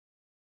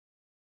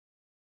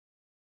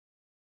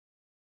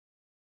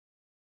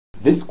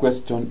This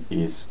question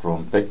is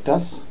from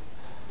vectors.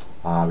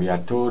 We are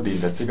told in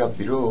the figure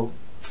below,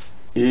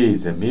 A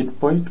is a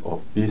midpoint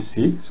of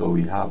BC, so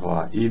we have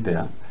our E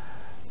there.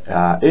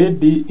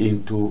 AD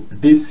into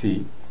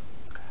DC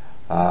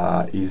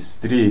is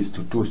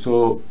 3:2,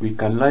 so we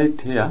can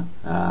write here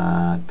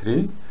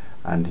 3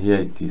 and here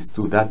it is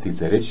 2. That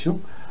is a ratio,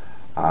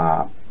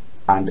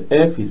 and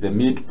F is a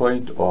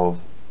midpoint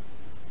of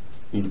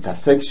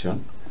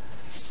intersection,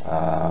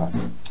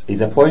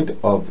 is a point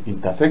of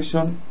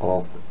intersection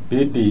of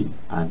BD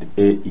and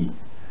AE.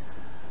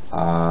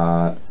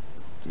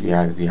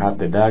 We have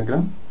the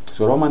diagram.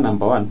 So Roman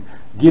number 1,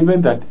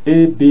 given that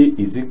AB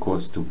is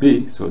equals to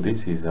B, so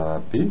this is our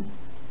B,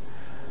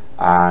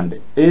 and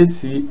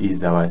AC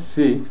is our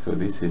C, so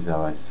this is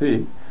our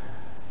C,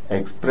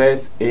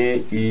 express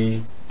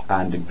AE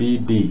and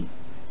BD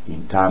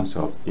in terms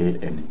of A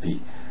and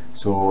B.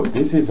 So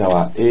this is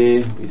our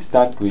A. We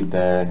start with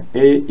the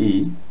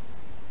AE.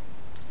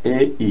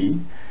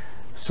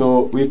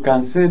 So we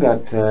can say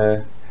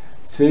that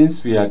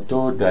since we are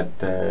told that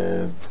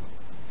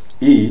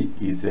E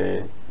is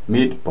a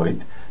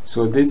midpoint,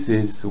 so this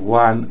is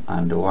 1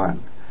 and 1.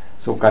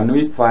 So can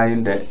we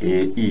find the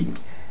AE?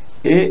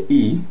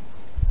 AE,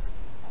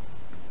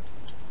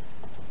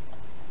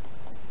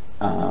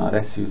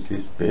 let's use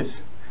this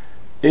space.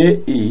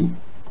 AE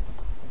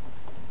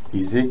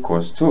is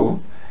equals to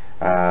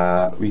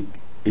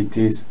it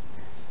is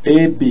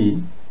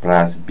AB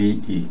plus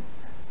BE.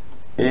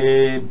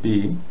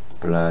 AB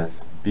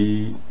plus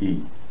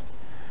BE.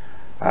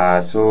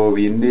 So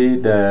we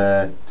need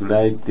to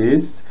write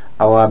this.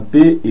 Our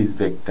B is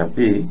vector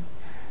B,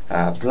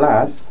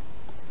 plus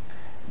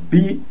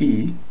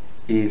BE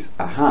is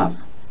a half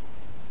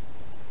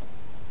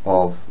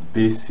of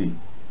BC.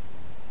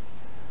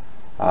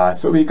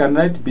 So we can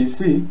write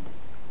BC,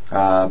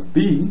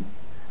 B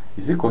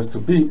is equals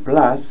to B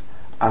plus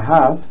a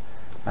half.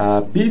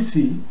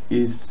 BC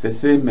is the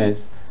same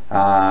as,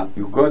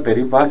 you got the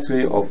reverse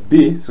way of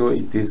B, so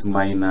it is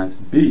minus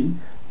B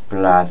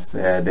plus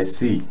the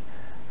C.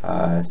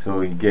 So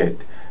we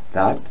get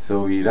that.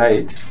 So we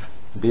write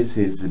this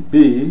is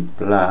B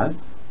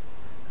plus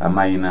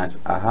minus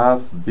a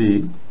half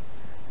B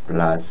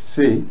plus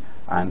C,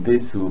 and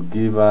this will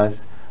give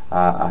us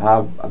a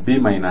half B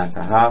minus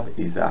a half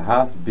is a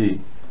half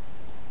B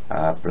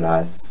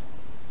plus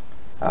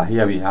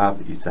here we have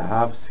it's a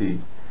half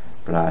C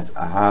plus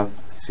a half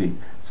C.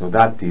 So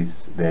that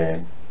is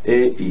the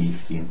AE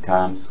in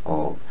terms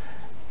of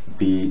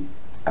B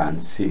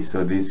and C.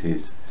 So this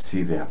is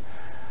C there.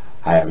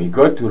 We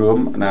go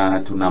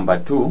to number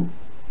 2.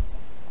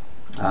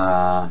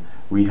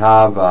 We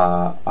have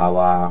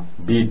our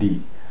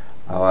BD.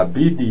 Our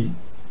BD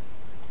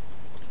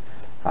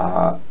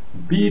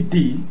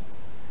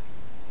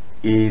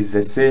is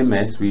the same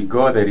as, we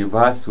go the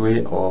reverse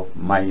way of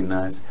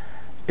minus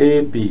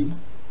AB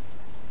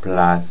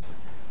plus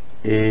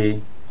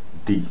AD.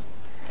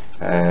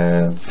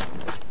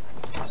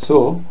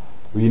 So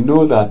we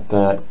know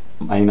that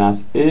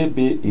minus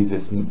AB is the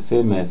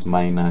same as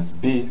minus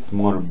B,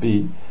 small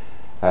b,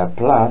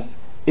 plus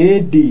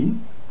AD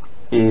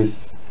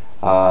is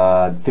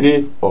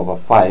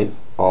 3/5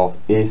 of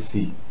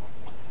AC.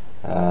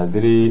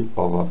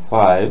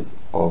 3/5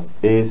 of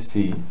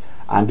AC,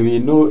 and we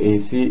know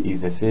AC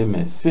is the same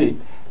as C,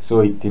 so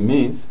it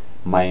means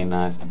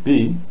minus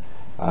B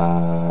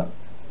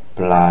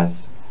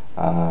plus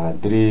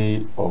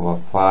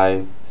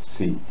 3/5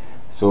 C.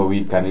 So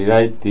we can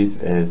write this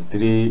as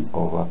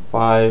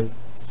 3/5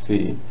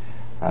 C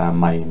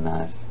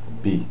minus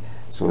B.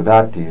 So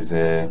that is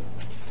the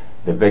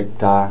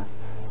vector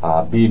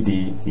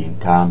BD in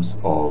terms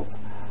of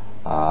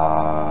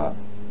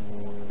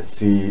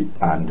C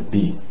and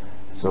B.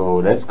 So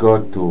let's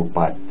go to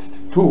part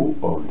 2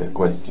 of the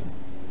question.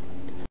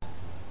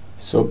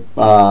 So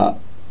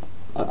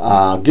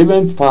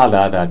given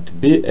further that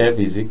BF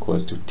is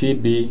equals to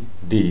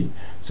TBD,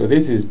 so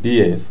this is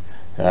BF,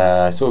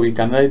 so we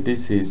can write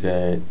this is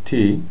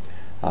T,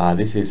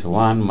 this is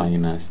 1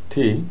 minus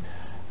T,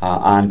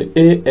 and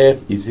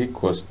AF is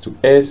equals to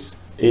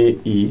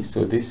SAE,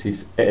 so this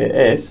is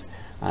S,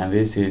 and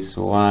this is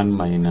 1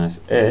 minus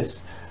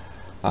S.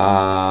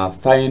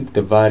 Find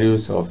the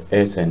values of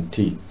S and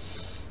T.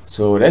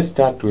 So let's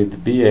start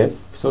with BF.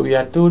 So we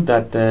are told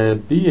that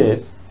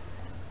BF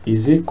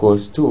is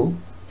equals to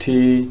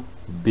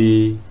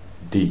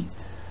TBD,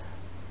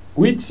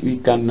 which we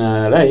can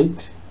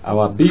write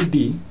our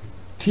BD,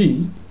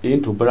 T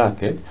into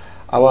bracket.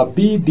 Our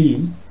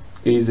BD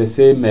is the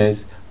same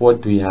as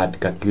what we had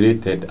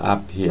calculated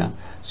up here.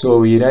 So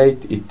we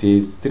write it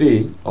is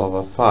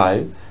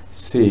 3/5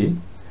 C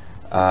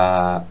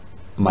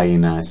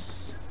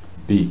minus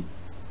B.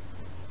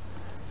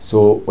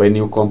 So when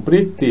you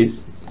complete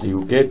this,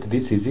 you get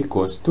this is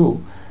equals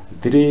to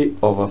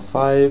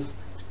 3/5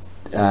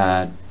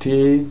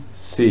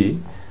 TC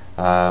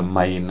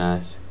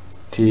minus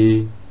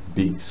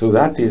TB. So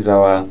that is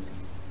our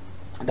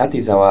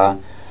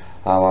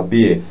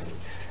BF.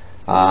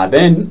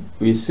 Then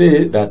we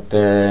say that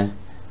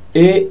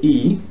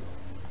AE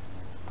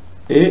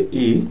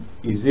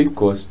is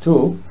equals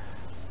to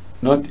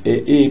not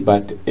AE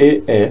but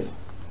AF,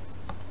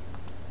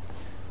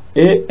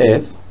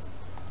 AF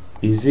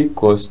is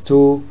equals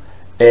to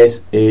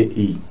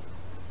SAE,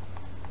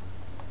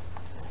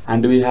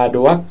 and we had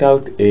worked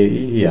out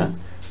AE here,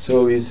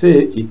 so we say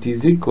it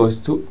is equals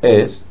to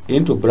S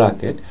into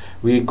bracket.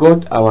 We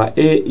got our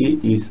AE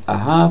is a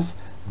half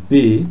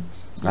B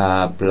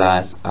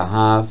plus a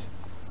half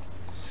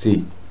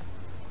C.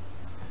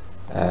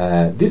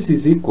 This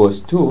is equals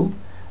to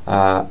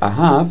a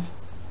half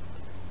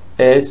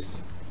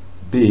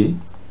SB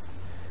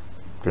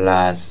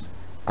plus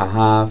a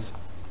half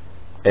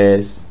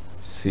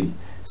SC.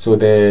 So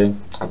the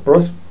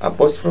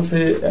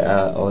apostrophe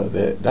or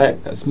the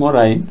small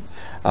line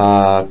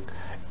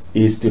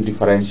is to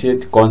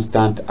differentiate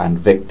constant and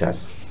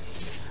vectors.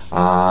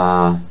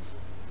 Now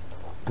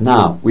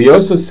we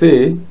also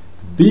say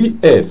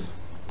BF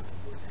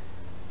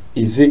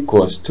is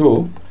equals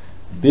to,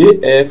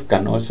 BF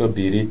can also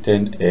be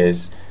written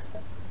as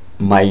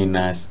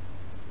minus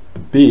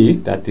B,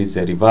 that is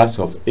the reverse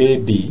of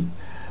AB,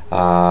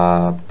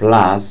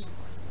 plus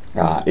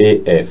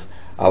AF.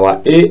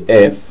 Our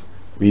AF,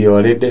 we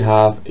already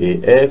have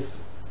AF,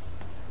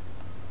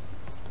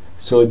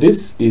 so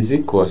this is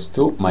equals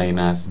to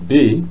minus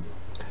B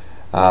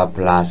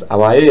plus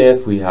our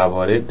AF, we have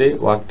already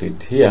worked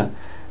it here,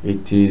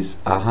 it is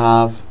a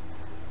half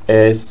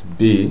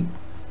SB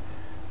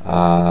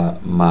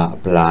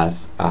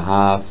plus a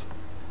half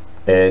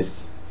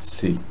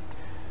SC.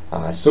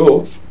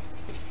 So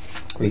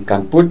we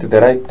can put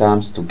the right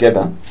terms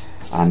together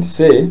and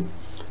say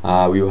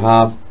we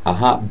have a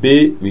half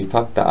B, we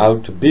factor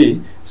out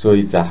B, so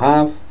it's a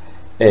half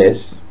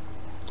S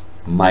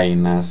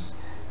minus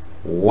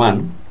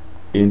 1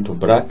 into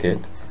bracket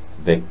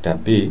vector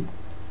B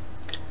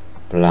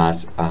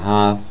plus a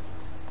half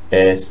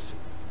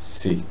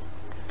SC.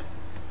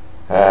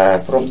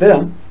 From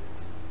there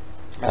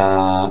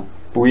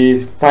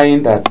we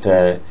find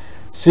that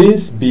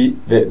since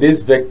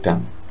this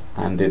vector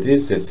and this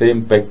is the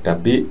same vector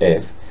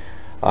BF,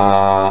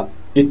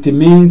 it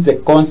means the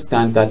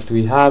constant that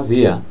we have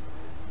here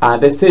are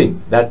the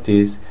same. That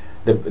is,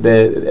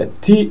 the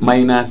T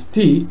minus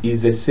T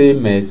is the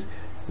same as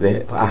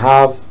the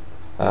half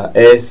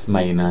S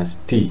minus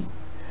T.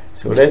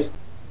 So this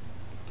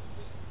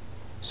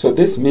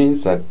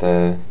means that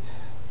 3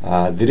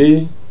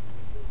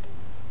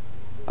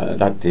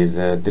 that is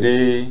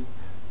 3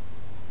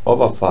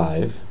 over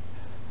 5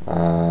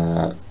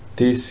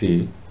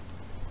 Tc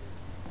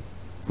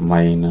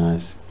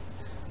minus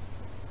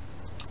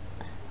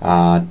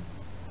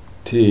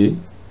Tb,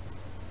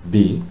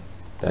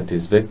 that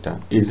is vector,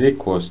 is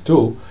equals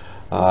to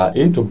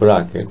into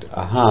bracket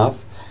a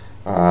half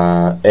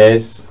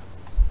S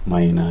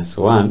minus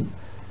 1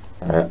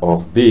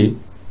 of B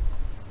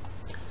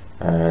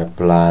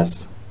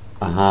plus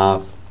a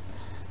half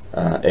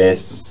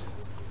SC.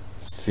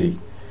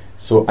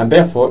 So, and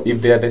therefore,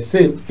 if they are the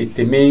same, it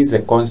means the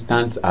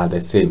constants are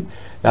the same.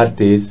 That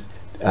is,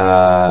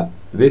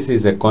 this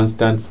is a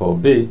constant for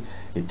B,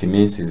 it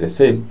means it's the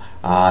same.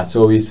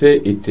 So we say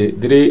it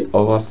 3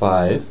 over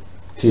 5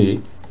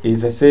 T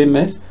is the same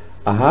as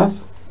a half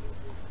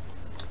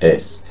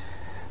S.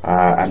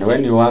 And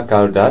when you work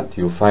out that,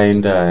 you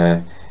find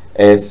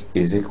S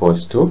is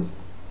equals to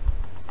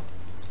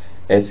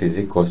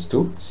 6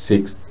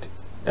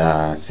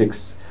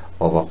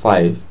 over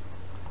 5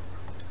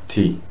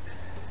 T.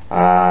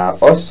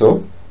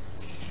 Also,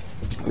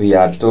 we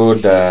are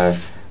told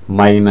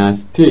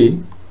minus T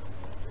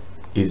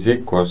is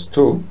equals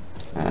to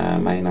a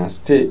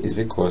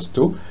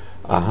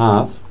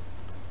half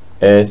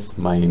S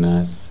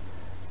minus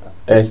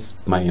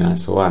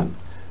 1.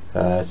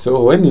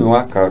 So when you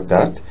work out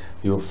that,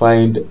 you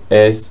find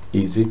S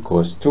is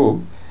equals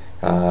to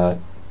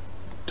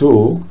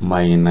 2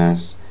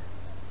 minus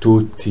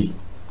 2T.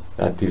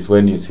 That is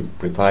when you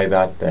simplify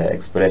that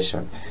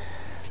expression.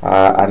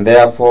 And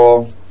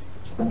therefore,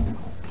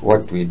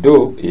 what we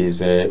do is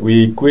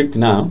we equate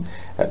now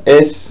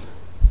S,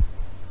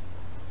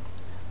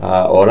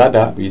 or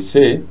rather we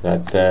say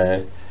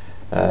that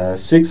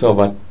 6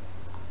 over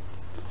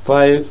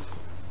 5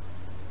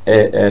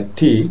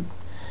 T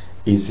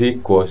is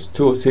equals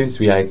to, since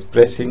we are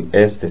expressing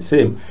S the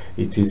same,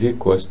 it is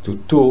equals to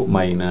 2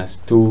 minus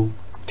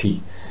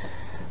 2T.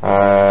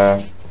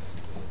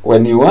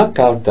 When you work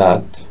out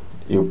that,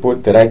 you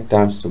put the right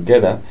terms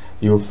together,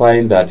 you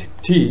find that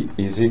T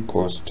is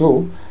equals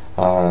to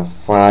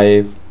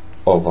 5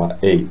 over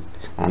 8.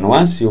 And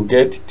once you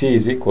get T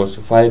is equals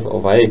to 5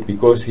 over 8,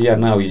 because here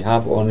now we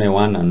have only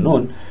one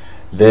unknown,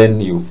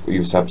 then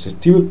you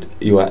substitute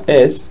your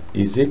S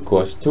is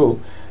equals to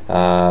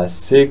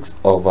 6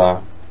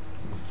 over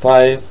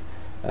 5,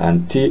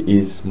 and T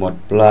is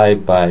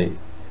multiplied by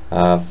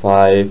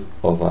 5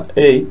 over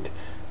 8.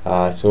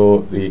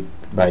 So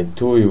by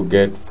 2 you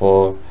get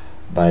 4,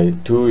 by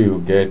 2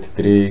 you get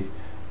 3,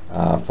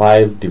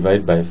 5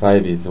 divided by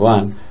 5 is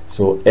 1,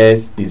 so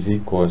S is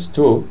equals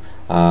to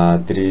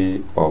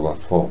 3 over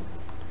 4.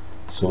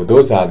 So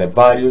those are the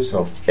values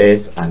of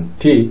S and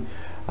T,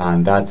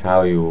 and that's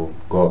how you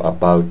go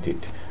about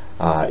it.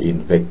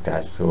 in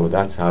vectors. So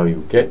that's how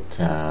you get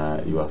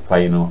your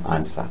final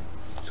answer.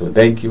 So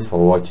thank you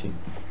for watching.